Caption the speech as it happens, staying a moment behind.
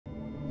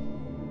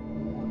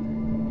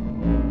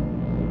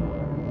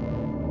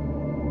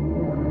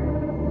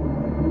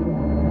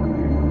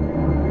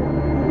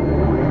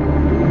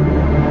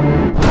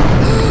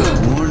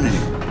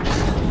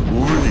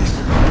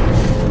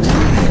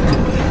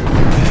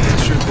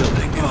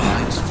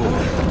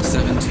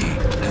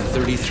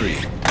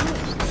33.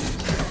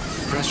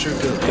 Pressure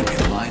building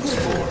in lines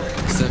 4,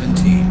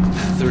 17,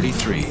 and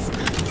 33.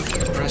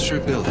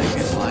 Pressure building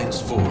in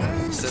lines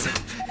 4, 7.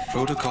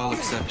 Protocol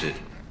accepted.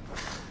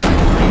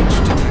 Breach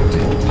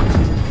detected.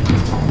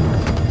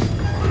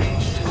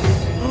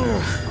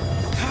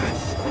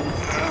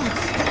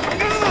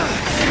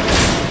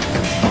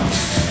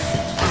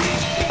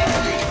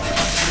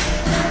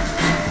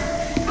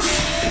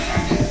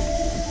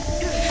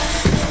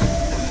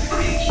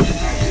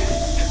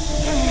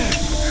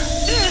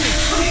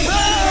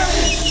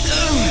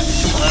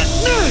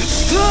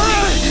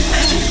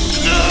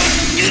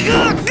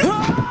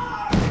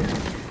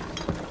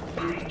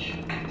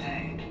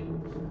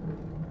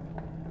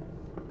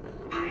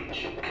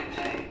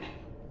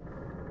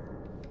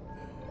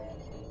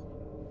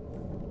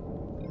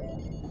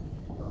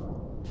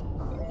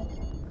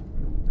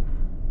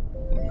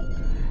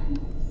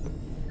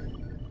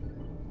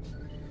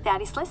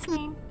 Daddy's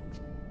listening.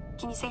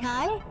 Can you say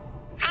hi?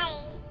 Hi.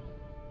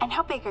 And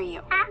how big are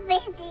you? How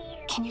big are you?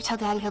 Can you tell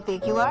Daddy how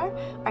big you are?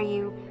 Are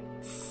you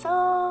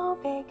so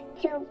big?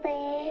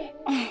 Super.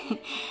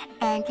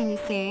 And can you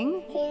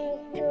sing?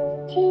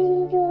 Tingle,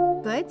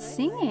 tingle. Good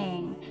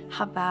singing.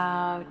 How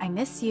about I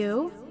miss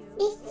you?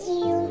 Miss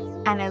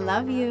you. And I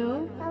love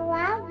you. I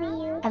love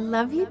you. I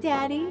love you,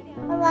 Daddy.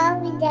 I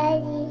love you,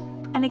 Daddy.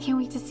 And I can't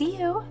wait to see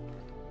you.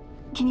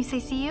 Can you say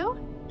see you?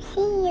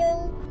 See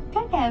you.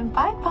 Good, and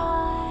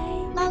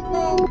bye-bye.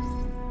 Bye-bye.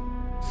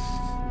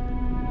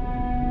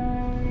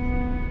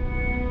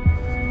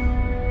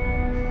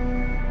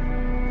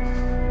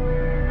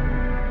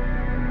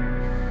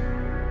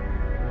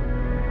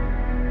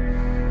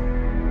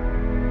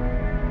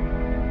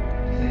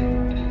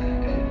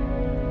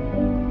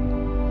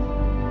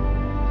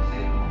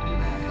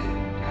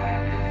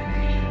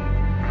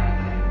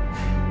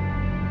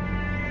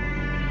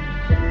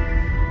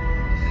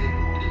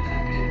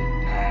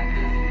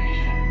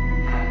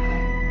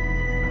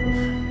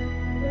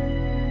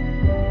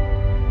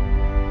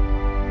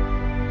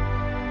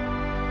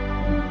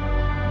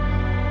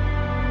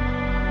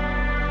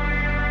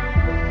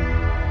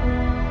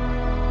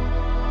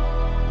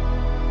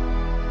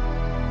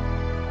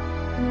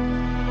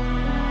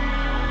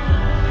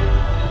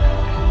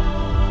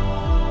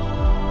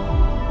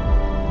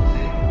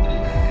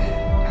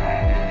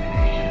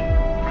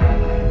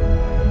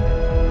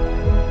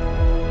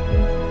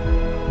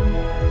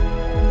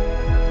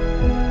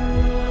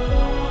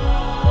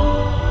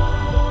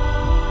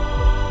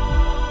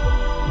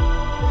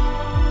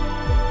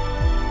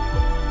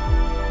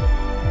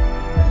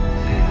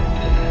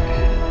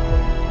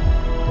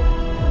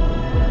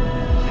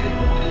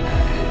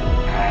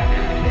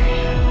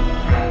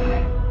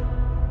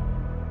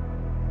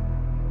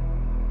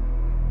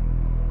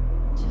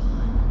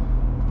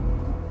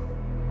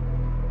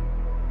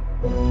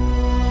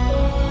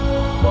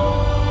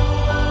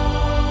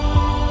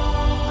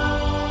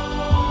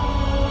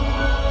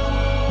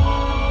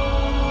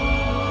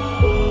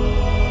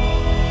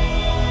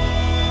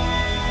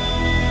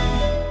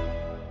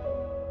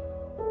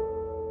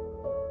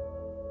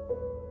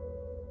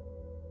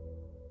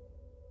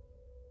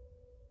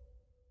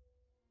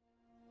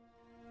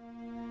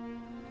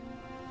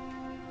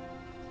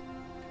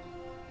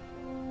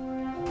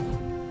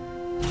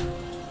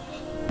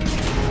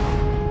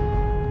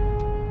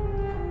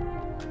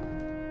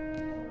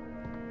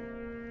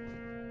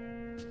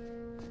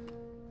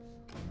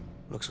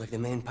 Looks like the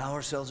main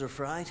power cells are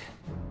fried.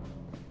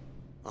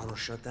 Armor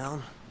shut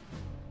down.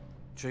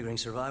 Triggering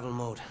survival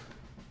mode.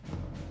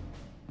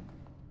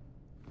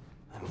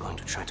 I'm going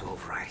to try to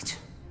override it.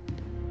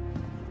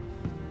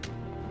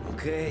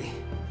 Okay.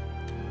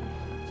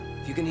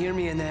 If you can hear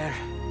me in there,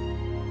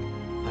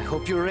 I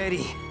hope you're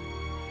ready.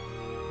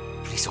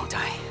 Please don't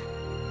die.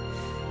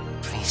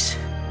 Please.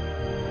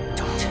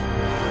 Don't die.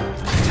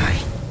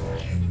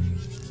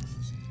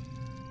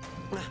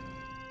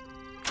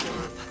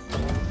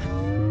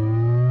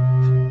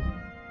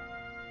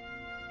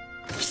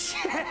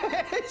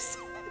 Yes!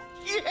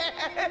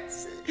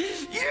 Yes!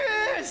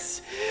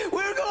 Yes!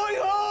 We're going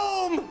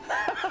home!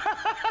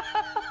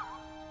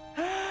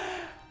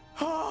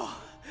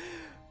 Oh,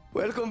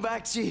 welcome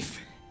back, Chief.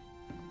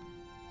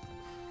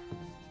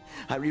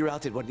 I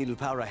rerouted what little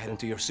power I had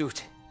into your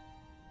suit.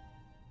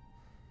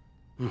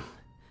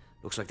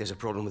 Looks like there's a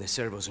problem with the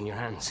servos in your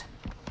hands.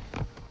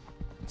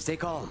 Stay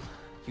calm.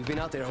 You've been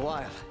out there a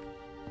while.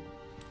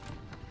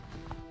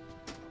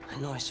 I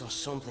know I saw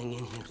something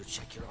in here to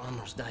check your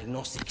armor's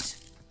diagnostics.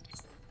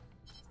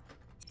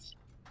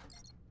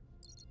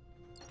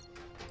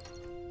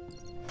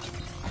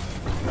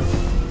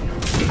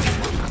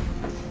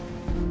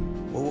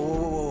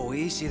 Whoa,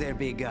 easy there,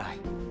 big guy.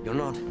 You're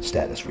not...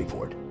 Status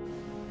report.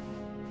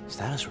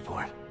 Status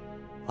report?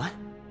 What?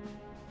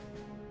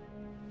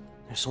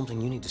 There's something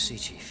you need to see,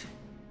 Chief.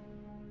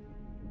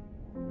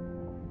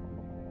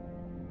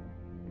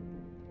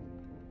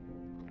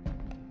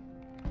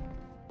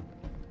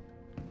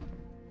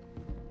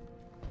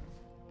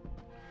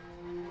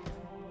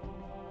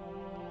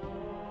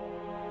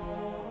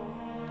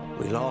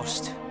 We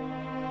lost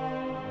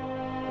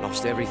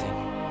everything.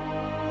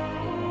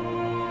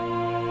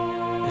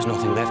 There's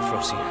nothing left for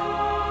us here.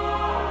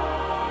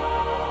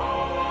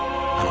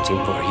 I don't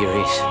think Bur here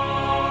is.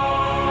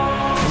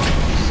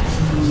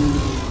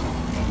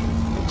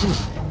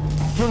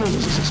 No.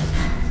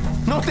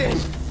 Not then!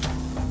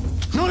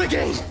 Not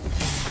again!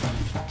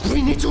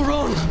 We need to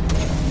run!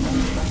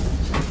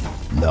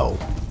 No,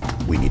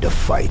 we need to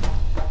fight.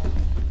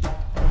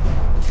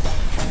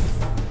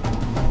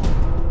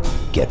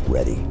 Get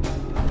ready.